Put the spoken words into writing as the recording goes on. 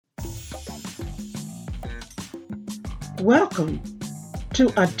Welcome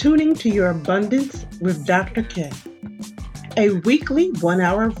to Attuning to Your Abundance with Dr. K, a weekly 1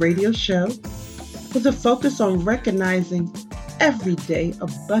 hour radio show with a focus on recognizing everyday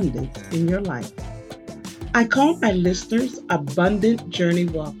abundance in your life. I call my listeners Abundant Journey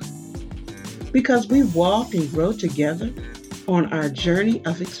Walkers because we walk and grow together on our journey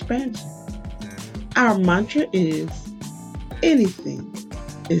of expansion. Our mantra is, anything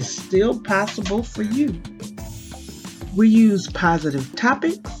is still possible for you. We use positive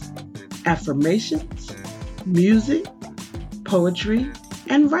topics, affirmations, music, poetry,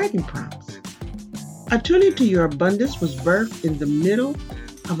 and writing prompts. Attuning to Your Abundance was birthed in the middle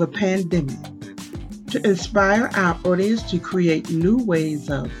of a pandemic to inspire our audience to create new ways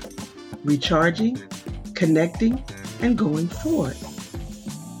of recharging, connecting, and going forward.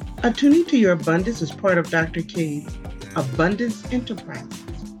 Attuning to Your Abundance is part of Dr. K's Abundance Enterprises,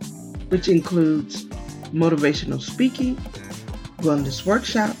 which includes motivational speaking, wellness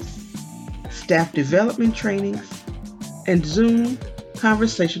workshops, staff development trainings, and Zoom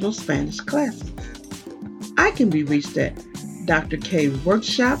conversational Spanish classes. I can be reached at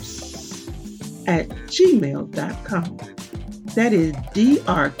drkworkshops@gmail.com. That is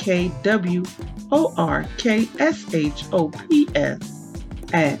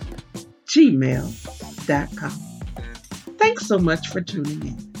drkworkshops@gmail.com. Thanks so much for tuning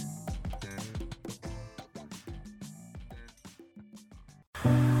in.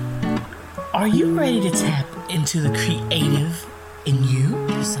 Are you ready to tap into the creative in you?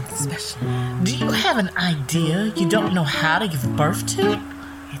 There's something special. Do you have an idea you don't know how to give birth to?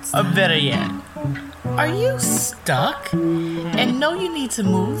 Or better yet, are you stuck and know you need to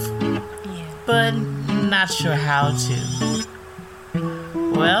move, but not sure how to?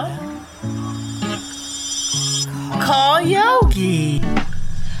 Well, call Yogi.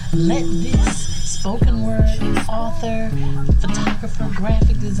 Let this spoken word author, photographer,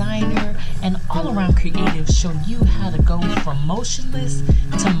 graphic designer, and all-around creative show you how to go from motionless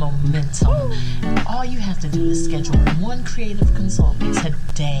to momentum. All you have to do is schedule one creative consult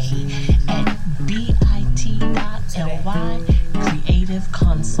today at bit.ly creative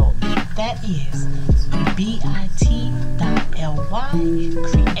consult. That is bit.ly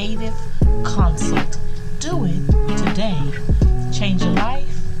creative consult. Do it today. Change your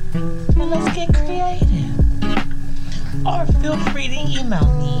life. And let's get creative. Or feel free to email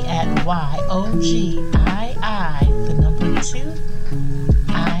me at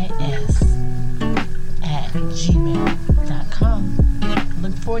yogii2is@gmail.com.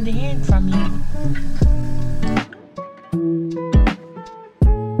 Look forward to hearing from you.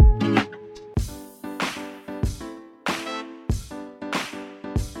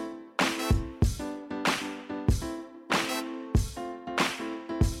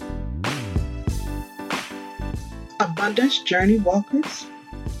 Abundance Journey Walkers,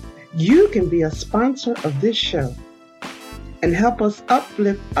 you can be a sponsor of this show and help us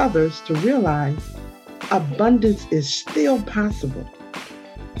uplift others to realize abundance is still possible,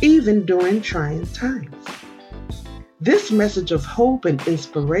 even during trying times. This message of hope and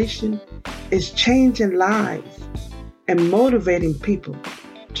inspiration is changing lives and motivating people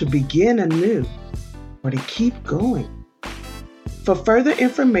to begin anew or to keep going. For further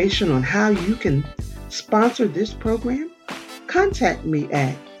information on how you can sponsor this program, contact me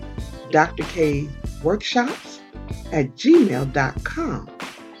at drkworkshops@gmail.com.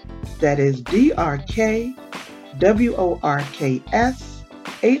 That is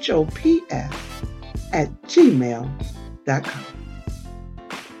drkworkshops@gmail.com.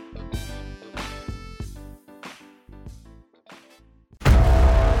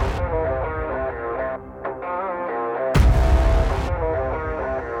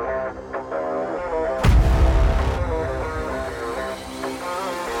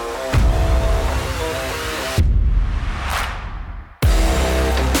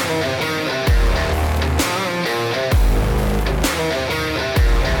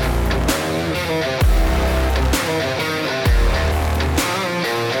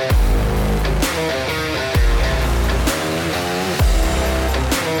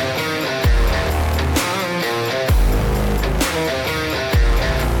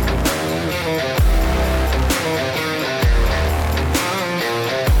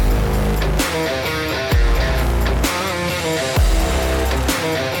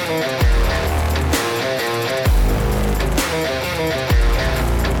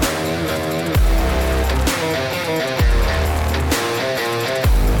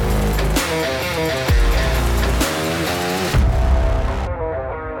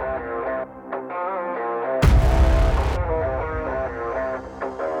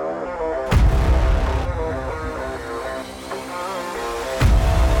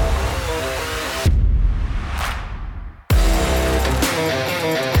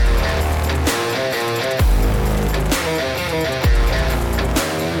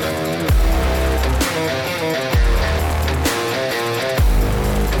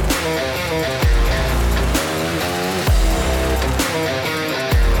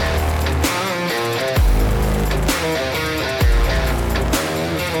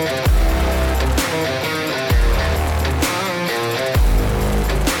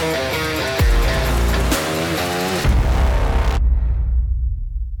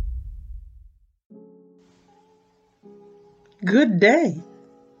 Good day,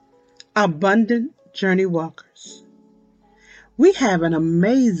 abundant journey walkers. We have an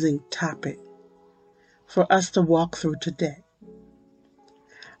amazing topic for us to walk through today.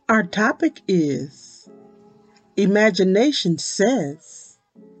 Our topic is imagination says,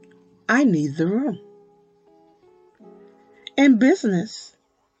 I need the room. In business,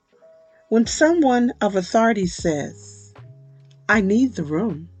 when someone of authority says, I need the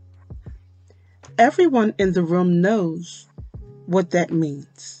room, everyone in the room knows what that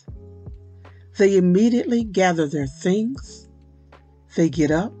means. They immediately gather their things, they get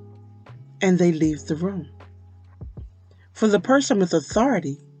up, and they leave the room. For the person with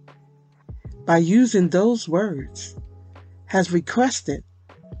authority, by using those words, has requested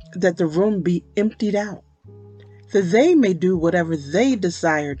that the room be emptied out, that they may do whatever they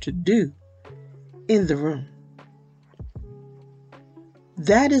desire to do in the room.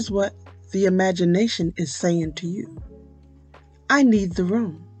 That is what the imagination is saying to you. I need the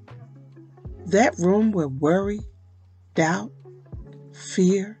room. That room where worry, doubt,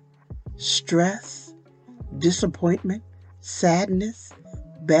 fear, stress, disappointment, sadness,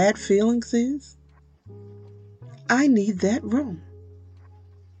 bad feelings is. I need that room.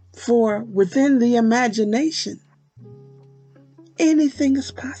 For within the imagination, anything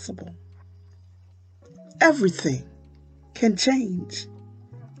is possible. Everything can change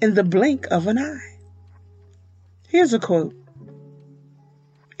in the blink of an eye. Here's a quote.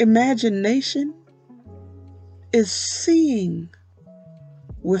 Imagination is seeing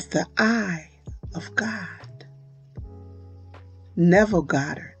with the eye of God. Neville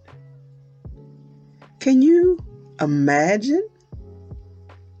Goddard. Can you imagine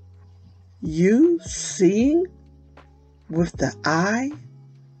you seeing with the eye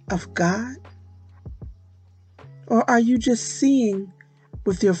of God? Or are you just seeing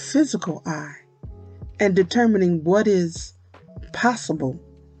with your physical eye and determining what is possible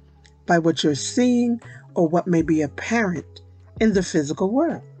by what you're seeing or what may be apparent in the physical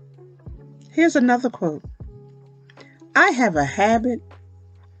world? Here's another quote. I have a habit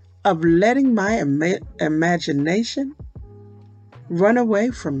of letting my imagination run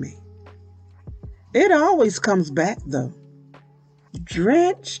away from me. It always comes back, though,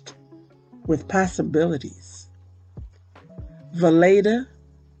 drenched with possibilities. Valeda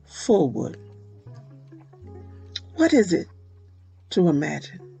Fullwood. What is it to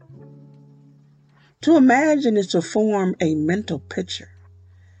imagine? To imagine is to form a mental picture,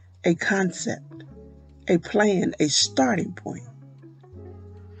 a concept, a plan, a starting point.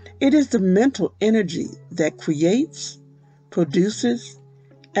 It is the mental energy that creates, produces,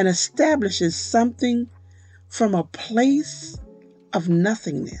 and establishes something from a place of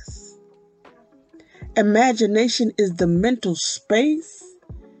nothingness. Imagination is the mental space,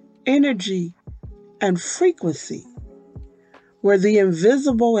 energy, and frequency where the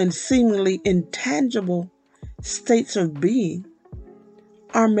invisible and seemingly intangible states of being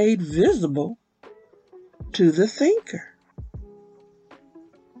are made visible to the thinker.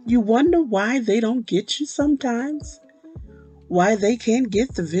 You wonder why they don't get you sometimes? Why they can't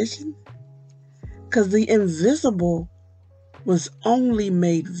get the vision? Because the invisible was only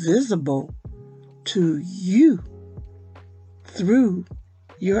made visible to you through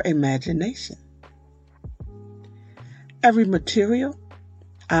your imagination. Every material,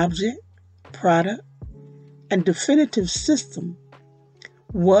 object, product, and definitive system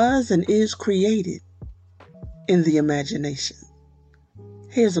was and is created in the imagination.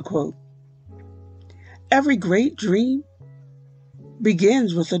 Here's a quote. Every great dream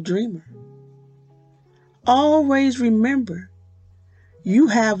begins with a dreamer. Always remember, you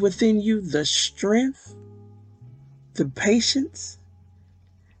have within you the strength, the patience,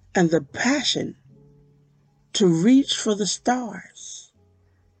 and the passion to reach for the stars,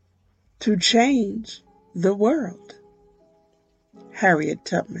 to change the world. Harriet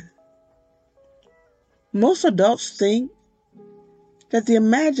Tubman. Most adults think that the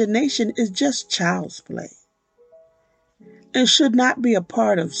imagination is just child's play and should not be a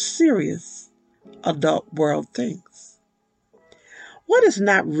part of serious adult world things. What is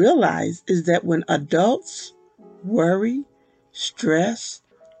not realized is that when adults worry, stress,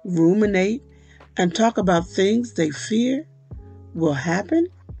 ruminate, and talk about things they fear will happen,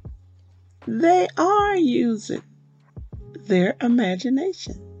 they are using their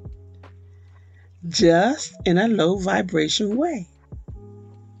imagination, just in a low vibration way.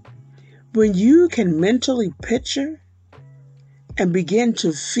 When you can mentally picture and begin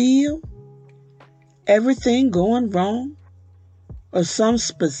to feel everything going wrong or some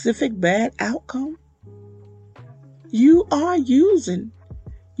specific bad outcome, you are using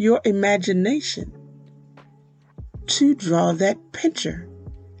your imagination to draw that picture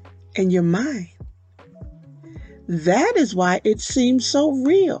in your mind. That is why it seems so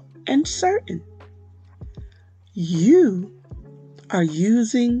real and certain. You are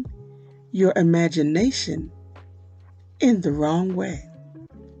using your imagination in the wrong way.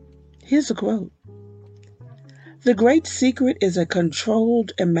 Here's a quote. The great secret is a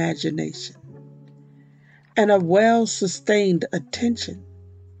controlled imagination and a well-sustained attention,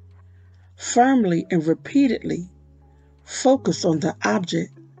 firmly and repeatedly focused on the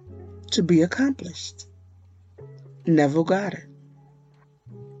object to be accomplished. Neville Goddard.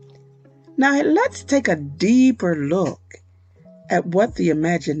 Now let's take a deeper look at what the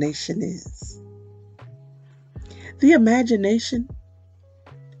imagination is. The imagination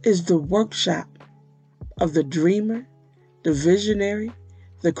is the workshop of the dreamer, the visionary,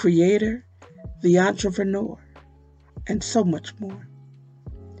 the creator, the entrepreneur, and so much more.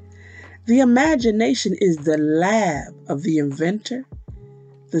 The imagination is the lab of the inventor,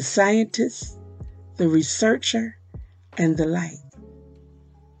 the scientist, the researcher, and the like.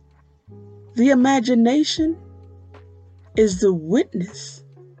 The imagination is the witness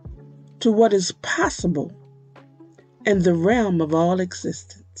to what is possible in the realm of all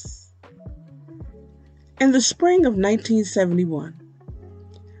existence. In the spring of 1971,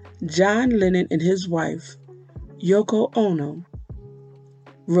 John Lennon and his wife, Yoko Ono,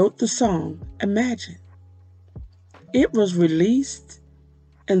 wrote the song Imagine. It was released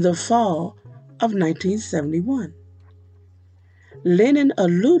in the fall of 1971. Lennon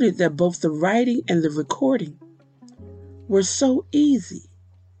alluded that both the writing and the recording were so easy,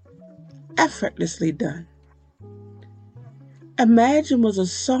 effortlessly done. Imagine was a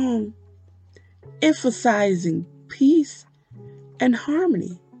song emphasizing peace and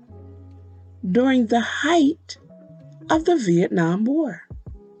harmony during the height of the Vietnam War.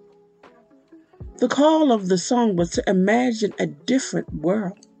 The call of the song was to imagine a different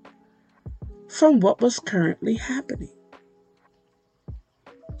world from what was currently happening.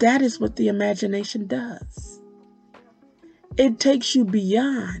 That is what the imagination does. It takes you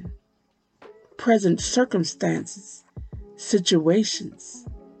beyond present circumstances, situations,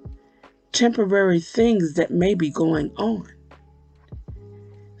 temporary things that may be going on.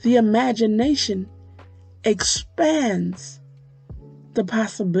 The imagination expands the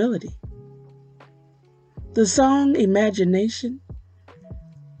possibility. The song Imagination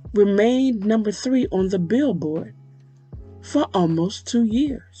remained number 3 on the Billboard for almost 2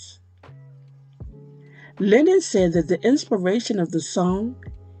 years. Lennon said that the inspiration of the song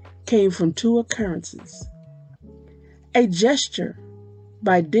came from 2 occurrences. A gesture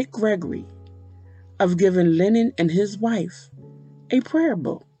by Dick Gregory of giving Lennon and his wife a prayer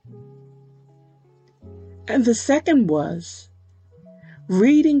book. And the second was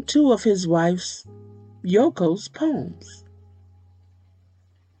reading 2 of his wife's, Yoko's, poems.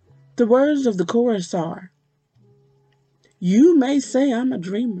 The words of the chorus are, "You may say I'm a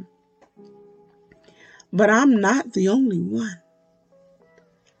dreamer, but I'm not the only one.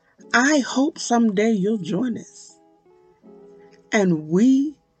 I hope someday you'll join us, and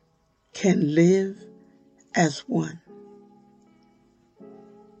we can live as one."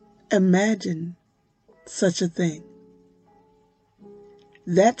 Imagine such a thing.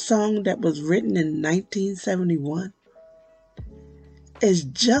 That song that was written in 1971 is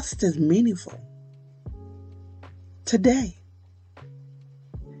just as meaningful today.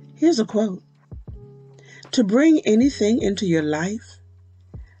 Here's a quote. To bring anything into your life,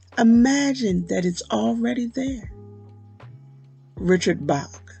 imagine that it's already there. Richard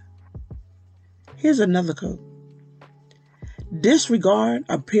Bach. Here's another quote. Disregard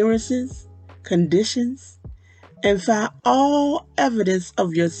appearances, conditions, and find all evidence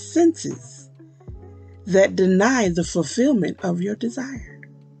of your senses that deny the fulfillment of your desire.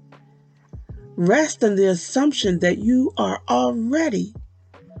 Rest in the assumption that you are already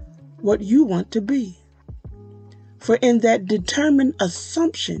what you want to be. For in that determined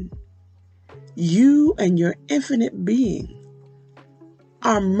assumption, you and your infinite being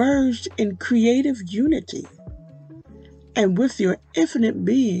are merged in creative unity. And with your infinite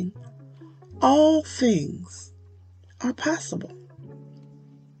being, all things are possible.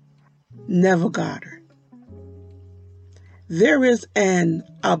 Neville Goddard. There is an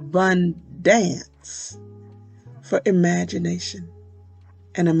abundance for imagination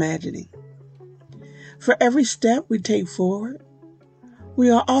and imagining. For every step we take forward,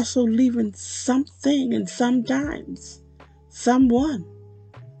 we are also leaving something and sometimes someone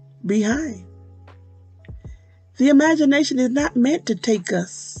behind. The imagination is not meant to take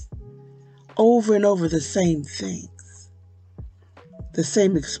us over and over the same things, the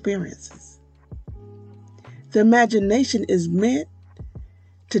same experiences. The imagination is meant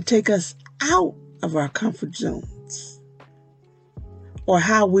to take us out of our comfort zones, or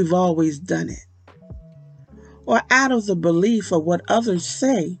how we've always done it, or out of the belief of what others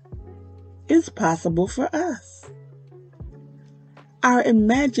say is possible for us. Our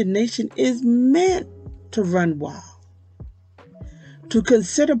imagination is meant to run wild, to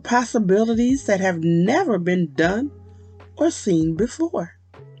consider possibilities that have never been done or seen before,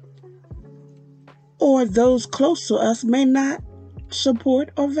 or those close to us may not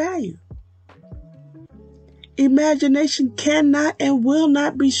support or value. Imagination cannot and will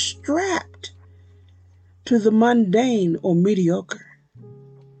not be strapped to the mundane or mediocre.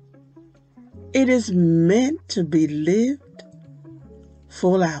 It is meant to be lived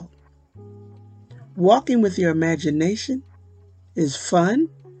full out. Walking with your imagination is fun,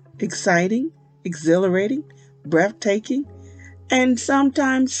 exciting, exhilarating, breathtaking, and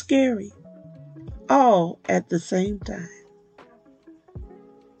sometimes scary, all at the same time.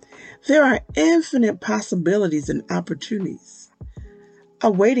 There are infinite possibilities and opportunities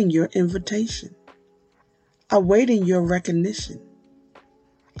awaiting your invitation, awaiting your recognition,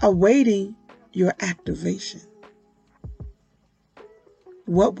 awaiting your activation.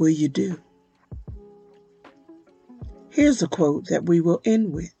 What will you do? Here's a quote that we will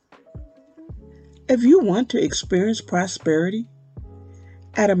end with. If you want to experience prosperity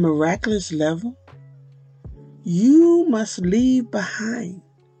at a miraculous level, you must leave behind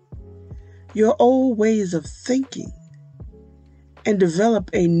your old ways of thinking and develop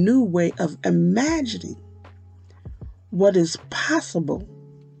a new way of imagining what is possible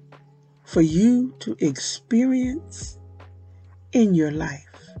for you to experience in your life.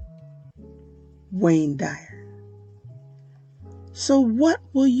 Wayne Dyer. So what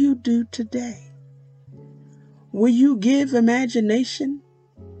will you do today? Will you give imagination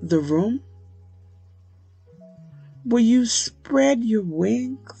the room? Will you spread your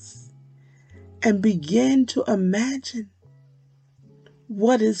wings and begin to imagine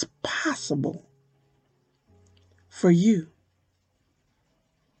what is possible for you?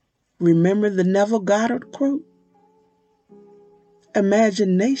 Remember the Neville Goddard quote?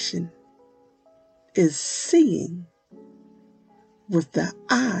 Imagination is seeing with the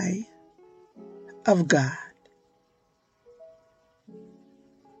eye of God.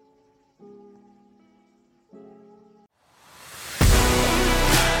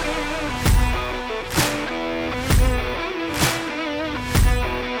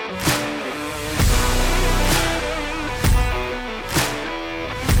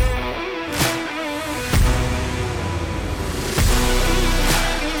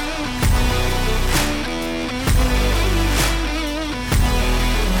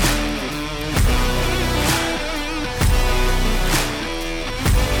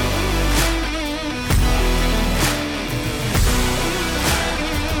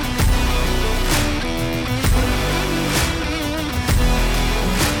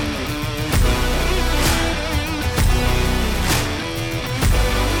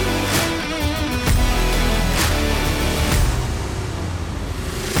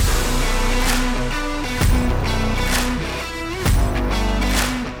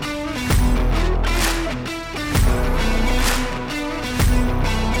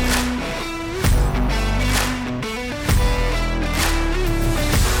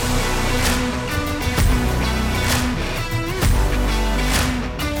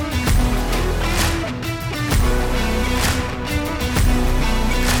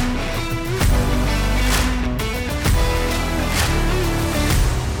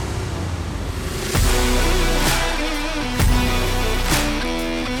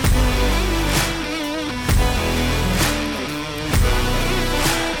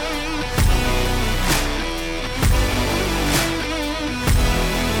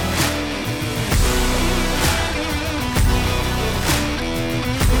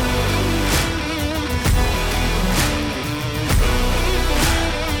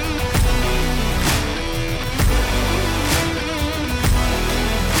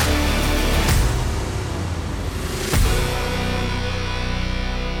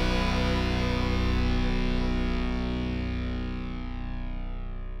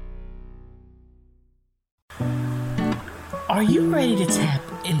 Are you ready to tap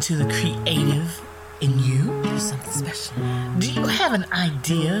into the creative in you? Do something special. Do you have an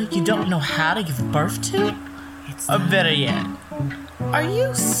idea you don't know how to give birth to? Or better yet, are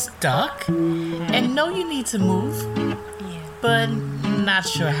you stuck and know you need to move, but not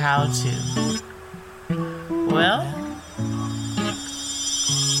sure how to? Well,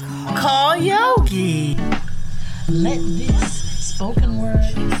 call Yogi. Let this spoken word,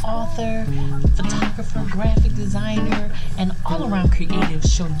 author, photographer, graphic designer, and all-around creative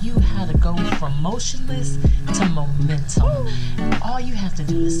show you how to go from motionless to momentum. All you have to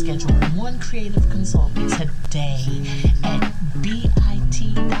do is schedule one creative consult today at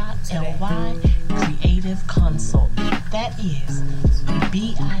bit.ly creative consult. That is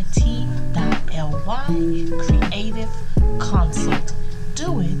bit.ly creative consult.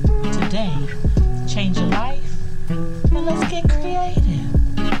 Do it today. Change your life and let's get creative.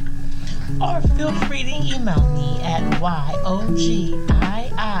 Or feel free to email me at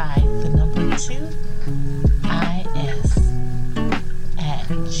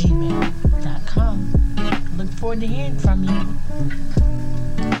yogii2is@gmail.com. Look forward to hearing from you.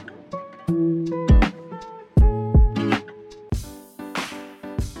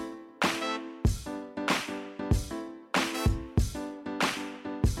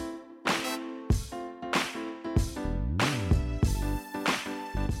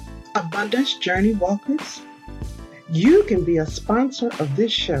 Abundance Journey Walkers, you can be a sponsor of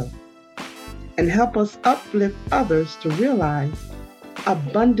this show and help us uplift others to realize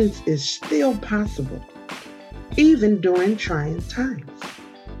abundance is still possible, even during trying times.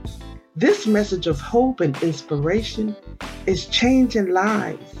 This message of hope and inspiration is changing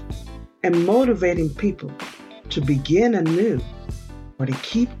lives and motivating people to begin anew or to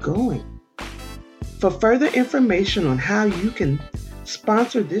keep going. For further information on how you can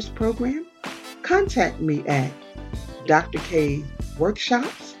sponsor this program, contact me at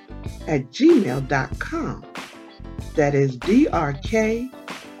drkworkshops@gmail.com. That is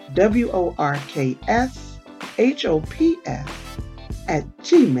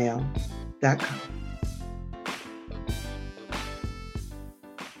drkworkshops@gmail.com.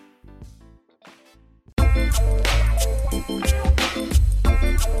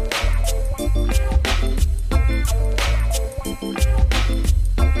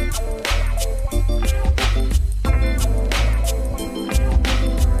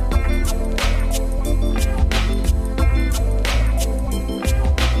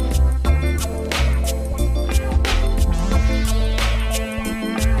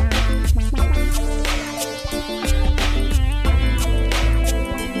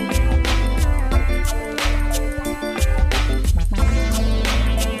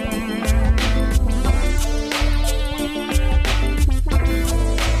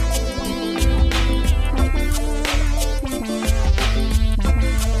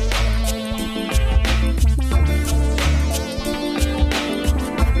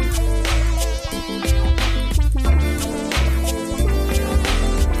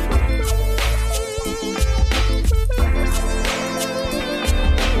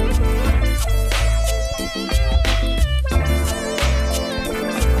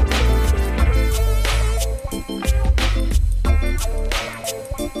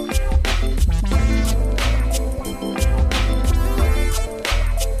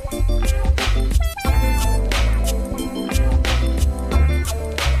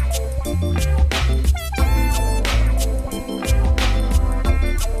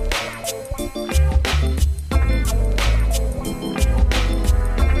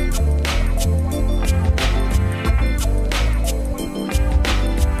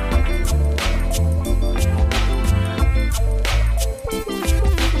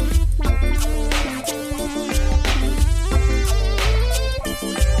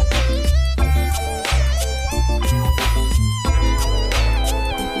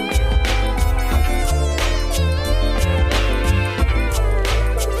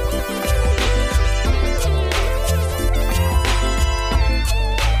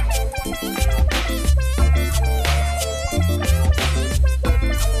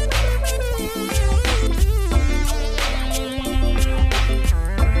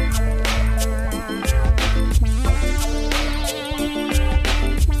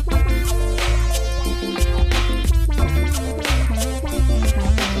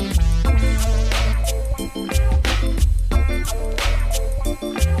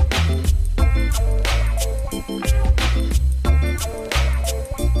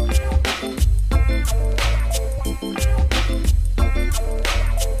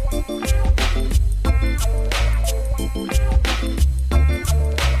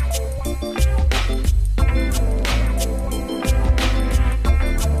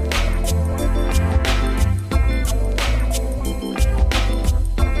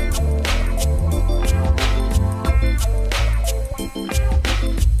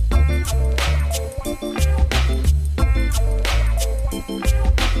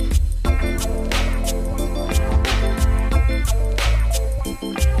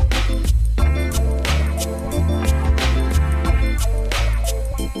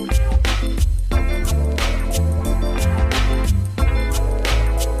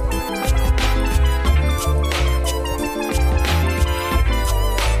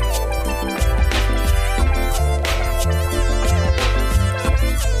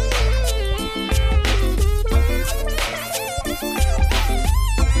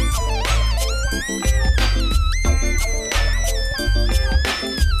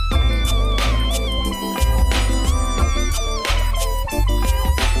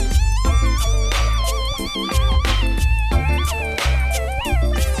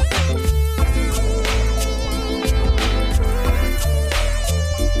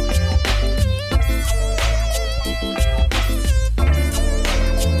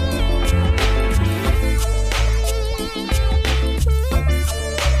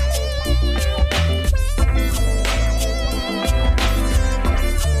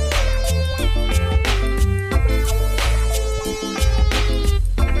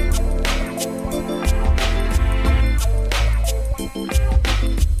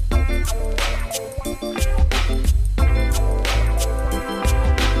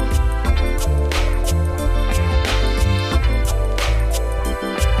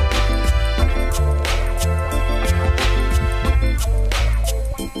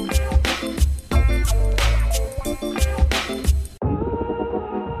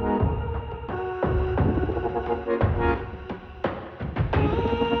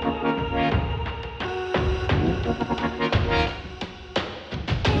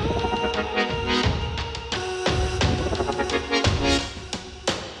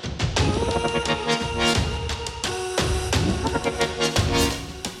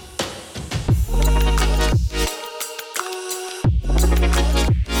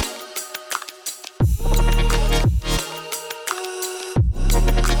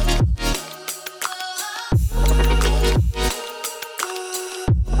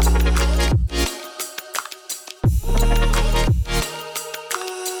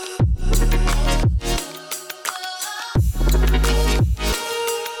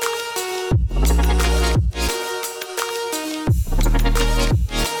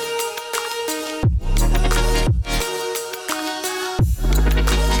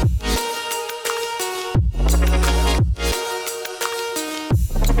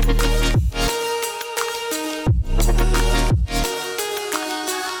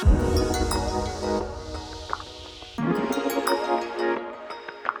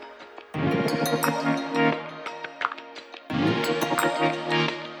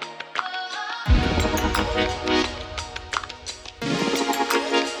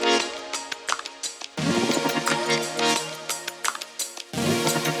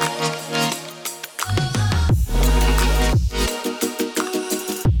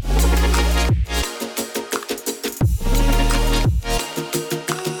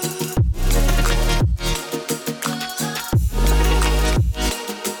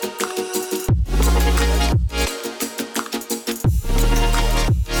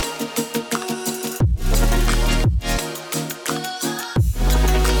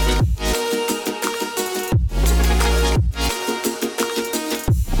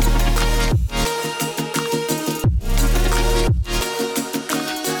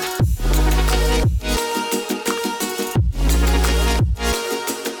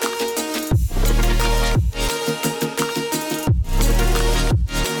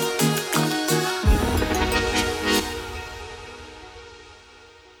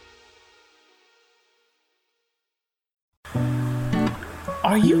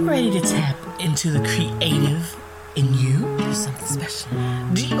 Are you ready to tap into the creative in you? There's something special.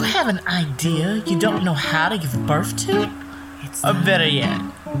 Do you have an idea you don't know how to give birth to? Or better yet,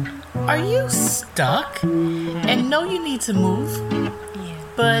 are you stuck and know you need to move,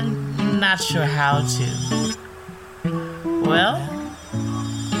 but not sure how to? Well,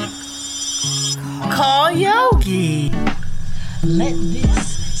 call Yogi. Let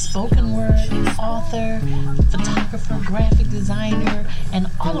this spoken word author, photographer, graphic designer, and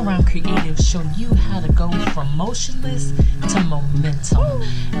all-around creative show you how to go from motionless to momentum.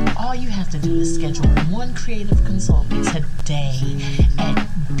 All you have to do is schedule one creative consult today at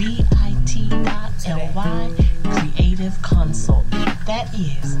bit.ly creative consult. That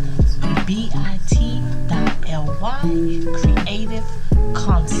is bit.ly creative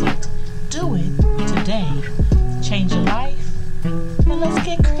consult. Do it today. Change your life. And let's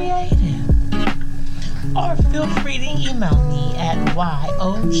get creative. Or feel free to email me at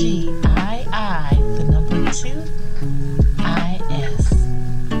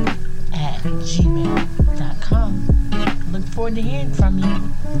yogii2is@gmail.com. Look forward to hearing from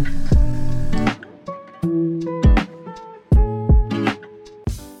you.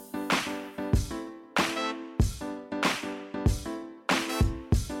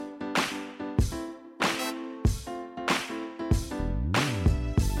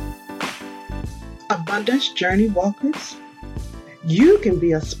 Abundance Journey Walkers, you can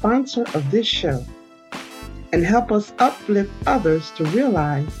be a sponsor of this show and help us uplift others to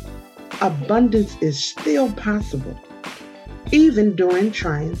realize abundance is still possible, even during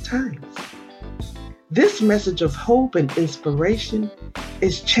trying times. This message of hope and inspiration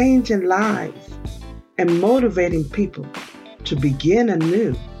is changing lives and motivating people to begin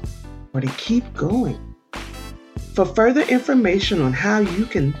anew or to keep going. For further information on how you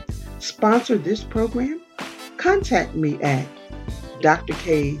can sponsor this program, contact me at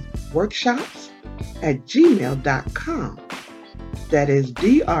drkworkshops@gmail.com. That is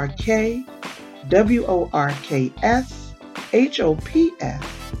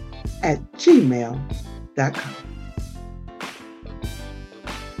drkworkshops@gmail.com.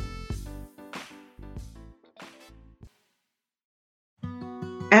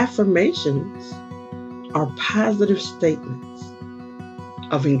 Affirmations are positive statements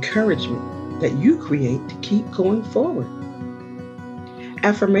of encouragement that you create to keep going forward.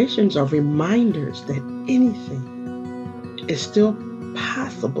 Affirmations are reminders that anything is still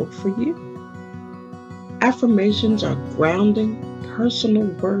possible for you. Affirmations are grounding personal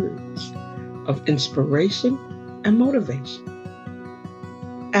words of inspiration and motivation.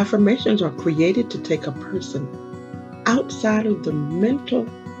 Affirmations are created to take a person outside of the mental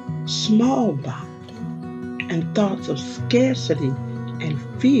small box and thoughts of scarcity and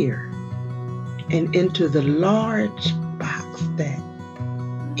fear, and into the large box that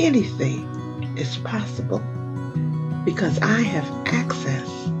anything is possible because I have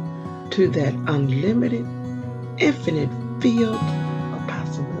access to that unlimited, infinite field of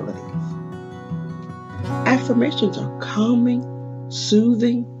possibilities. Affirmations are calming,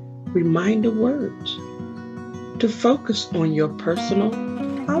 soothing reminder words to focus on your personal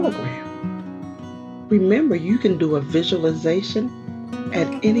hologram. Remember, you can do a visualization at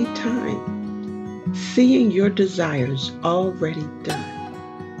any time, seeing your desires already done,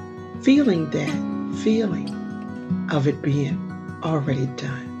 feeling that feeling of it being already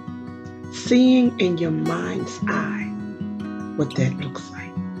done, seeing in your mind's eye what that looks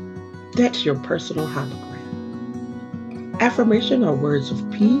like. That's your personal hologram. Affirmation are words of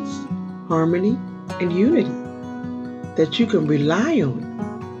peace, harmony, and unity that you can rely on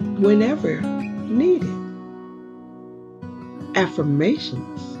whenever needed.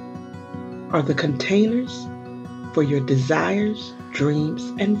 Affirmations are the containers for your desires,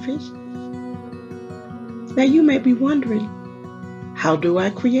 dreams, and visions. Now you may be wondering, how do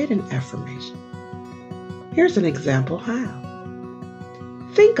I create an affirmation? Here's an example how.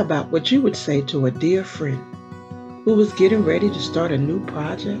 Think about what you would say to a dear friend who was getting ready to start a new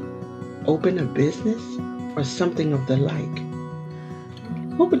project, open a business, or something of the like.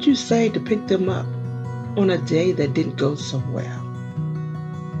 What would you say to pick them up on a day that didn't go so well?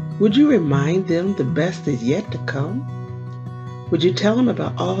 Would you remind them the best is yet to come? Would you tell them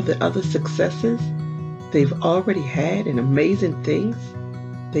about all the other successes they've already had and amazing things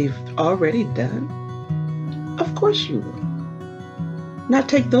they've already done? Of course you would. Now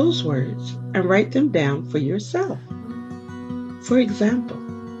take those words and write them down for yourself. For example,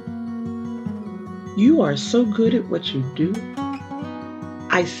 you are so good at what you do.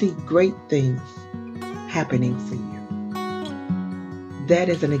 I see great things happening for you. That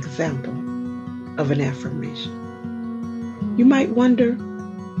is an example of an affirmation. You might wonder,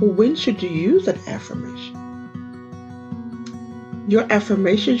 Well, when should you use an affirmation? Your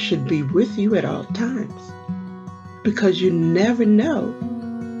affirmation should be with you at all times because you never know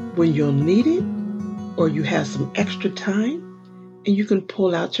when you'll need it or you have some extra time and you can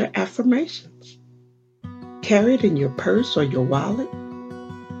pull out your affirmations. Carry it in your purse or your wallet,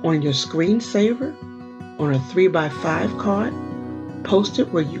 on your screensaver, on a 3x5 card. Post it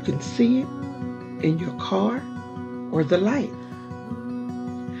where you can see it in your car or the light.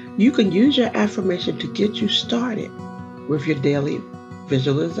 You can use your affirmation to get you started with your daily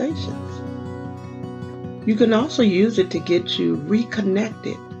visualizations. You can also use it to get you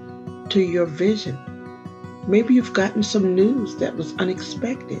reconnected to your vision. Maybe you've gotten some news that was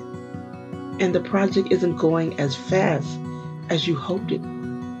unexpected and the project isn't going as fast as you hoped it.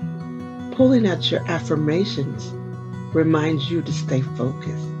 Pulling out your affirmations reminds you to stay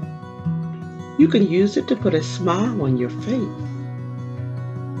focused. You can use it to put a smile on your face.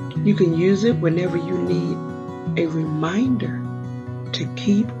 You can use it whenever you need a reminder to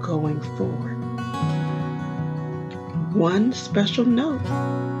keep going forward. One special note: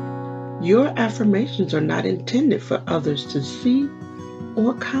 your affirmations are not intended for others to see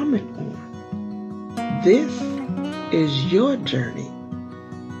or comment on. This is your journey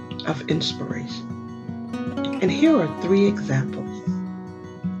of inspiration. And here are 3 examples.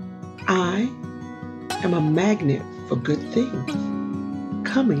 I am a magnet for good things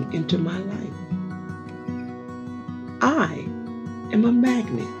coming into my life. I am a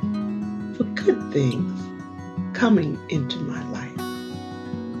magnet for good things coming into my life.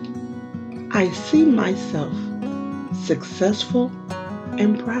 I see myself successful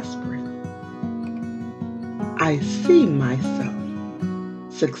and prosperous. I see myself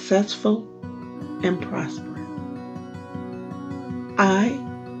successful and prosperous. I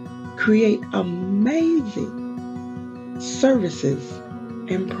create amazing services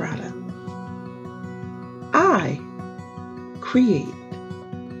and products. I create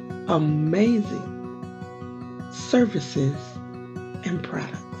amazing services and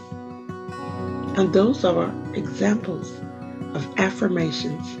products. And those are examples of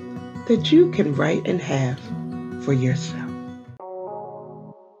affirmations that you can write and have for yourself.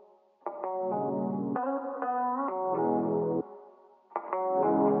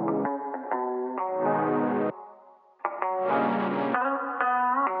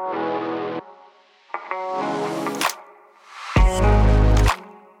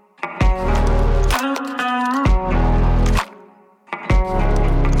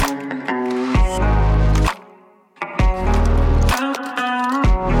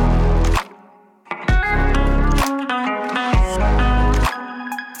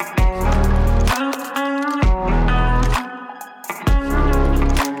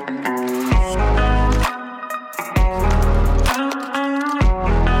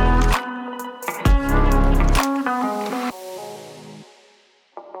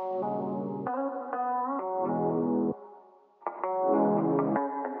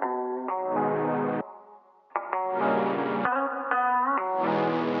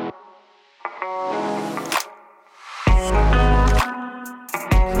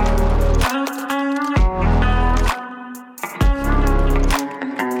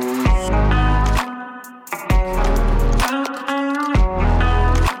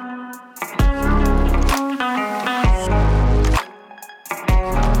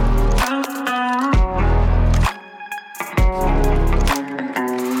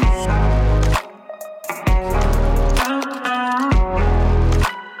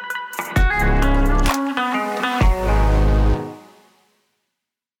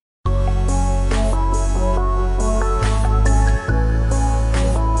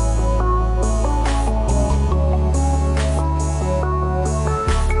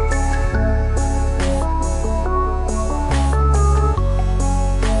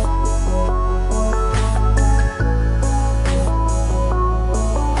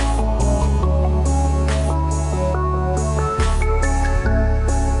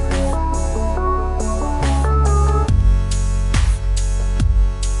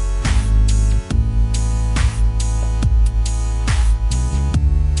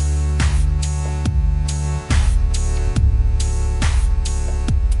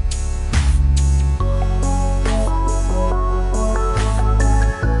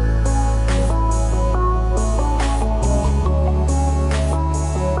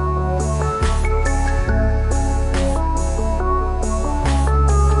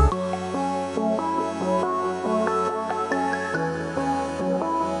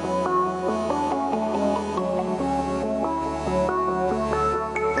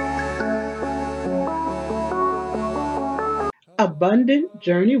 Abundant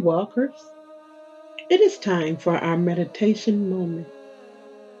journey walkers, it is time for our meditation moment.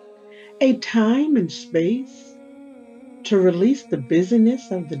 A time and space to release the busyness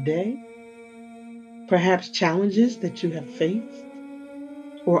of the day, perhaps challenges that you have faced,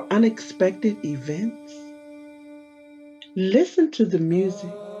 or unexpected events. Listen to the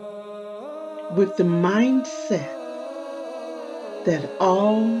music with the mindset that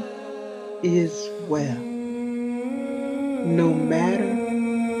all is well, no matter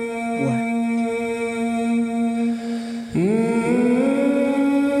what.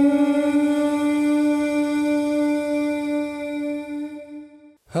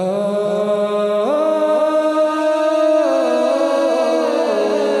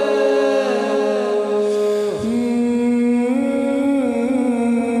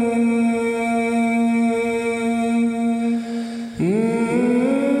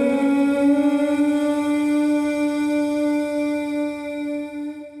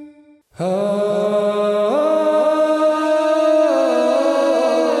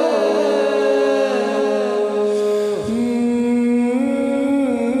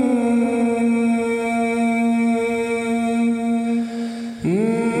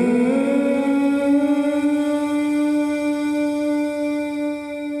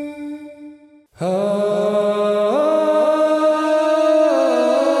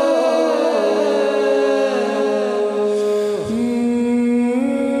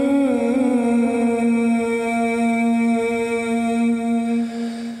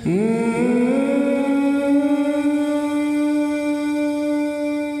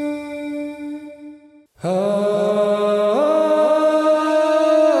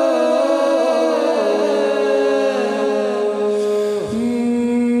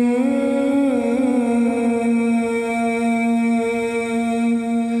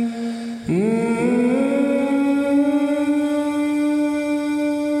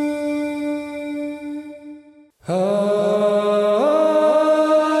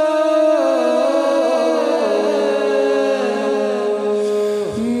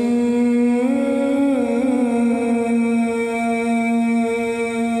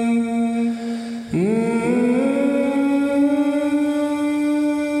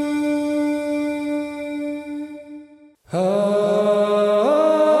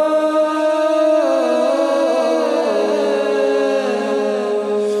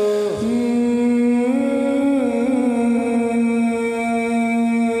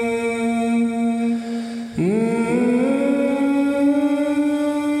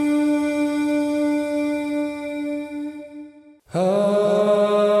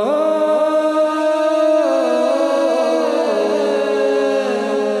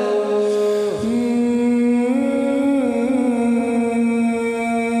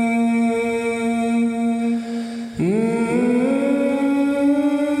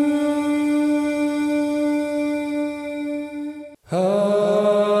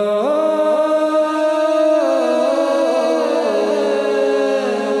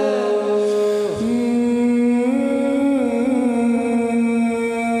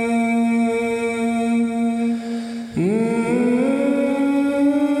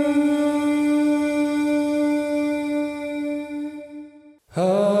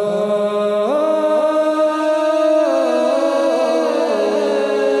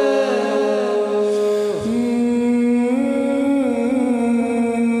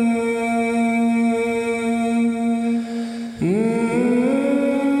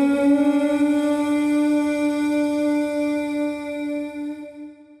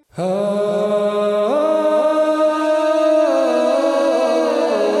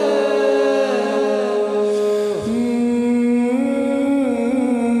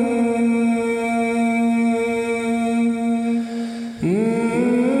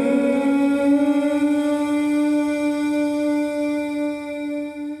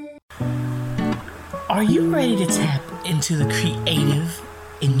 Are you ready to tap into the creative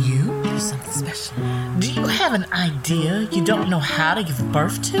in you? There's something special. Do you have an idea you don't know how to give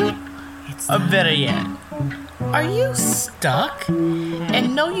birth to? Or better yet, are you stuck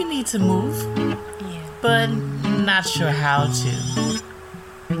and know you need to move, but not sure how to?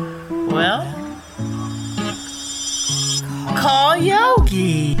 Well, call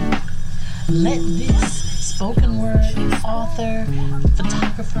Yogi. Let this spoken word author,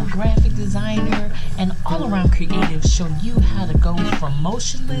 photographer, graphic designer, and all-around creative show you how to go from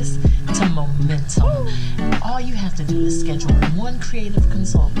motionless to momentum. All you have to do is schedule one creative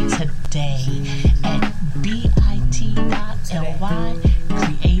consult today at bit.ly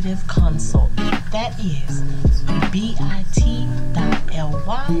creative consult. That is bit.ly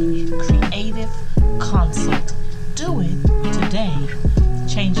creative consult. Do it today.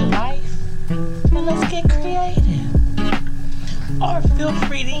 feel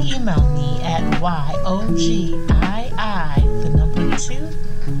free to email me at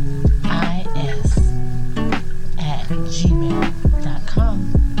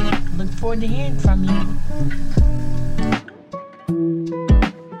YOGII2IS@gmail.com. Look forward to hearing from you.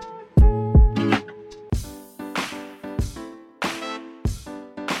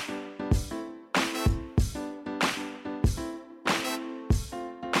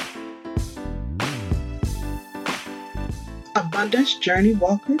 Abundance Journey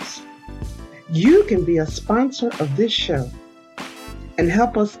Walkers, you can be a sponsor of this show and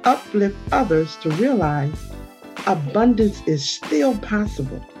help us uplift others to realize abundance is still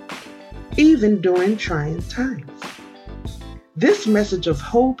possible, even during trying times. This message of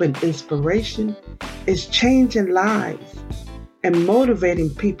hope and inspiration is changing lives and motivating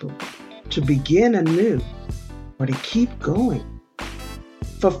people to begin anew or to keep going.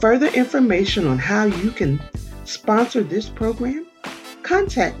 For further information on how you can sponsor this program,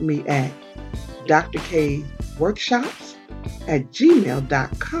 contact me at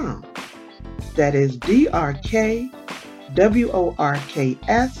drkworkshops@gmail.com. That is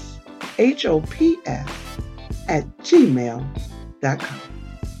drkworkshops@gmail.com.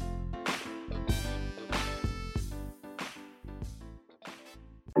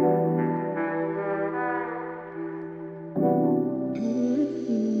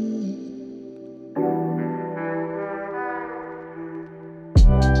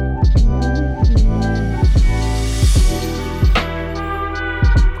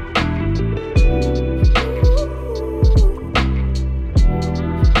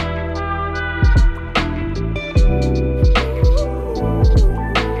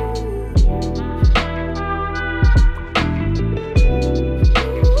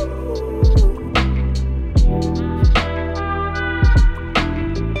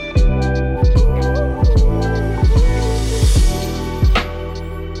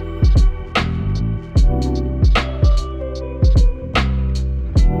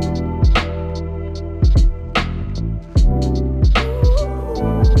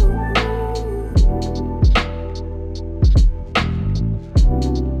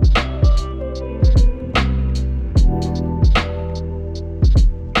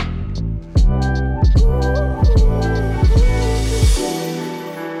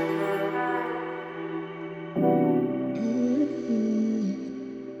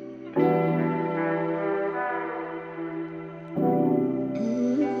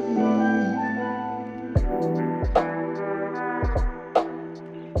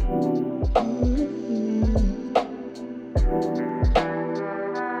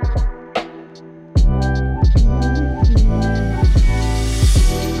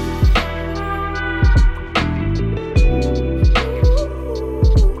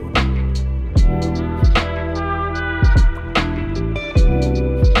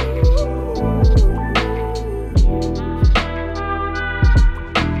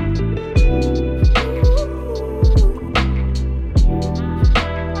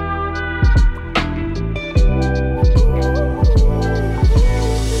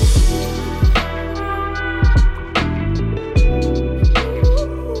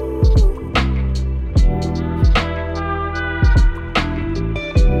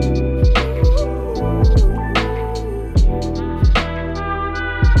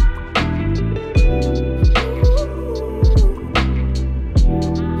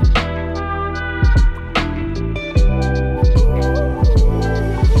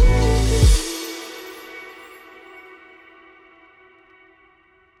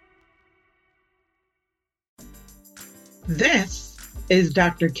 This is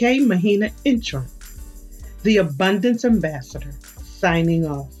Dr. K. Mahina Intro, the Abundance Ambassador, signing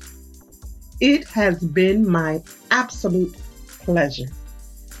off. It has been my absolute pleasure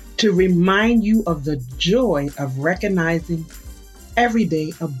to remind you of the joy of recognizing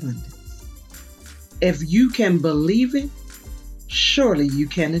everyday abundance. If you can believe it, surely you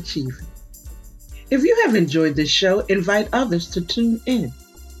can achieve it. If you have enjoyed this show, invite others to tune in.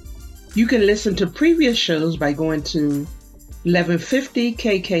 You can listen to previous shows by going to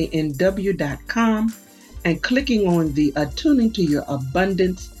 1150kknw.com and clicking on the Attuning to Your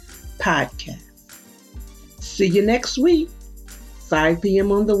Abundance podcast. See you next week, 5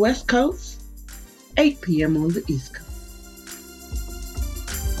 p.m. on the West Coast, 8 p.m. on the East Coast.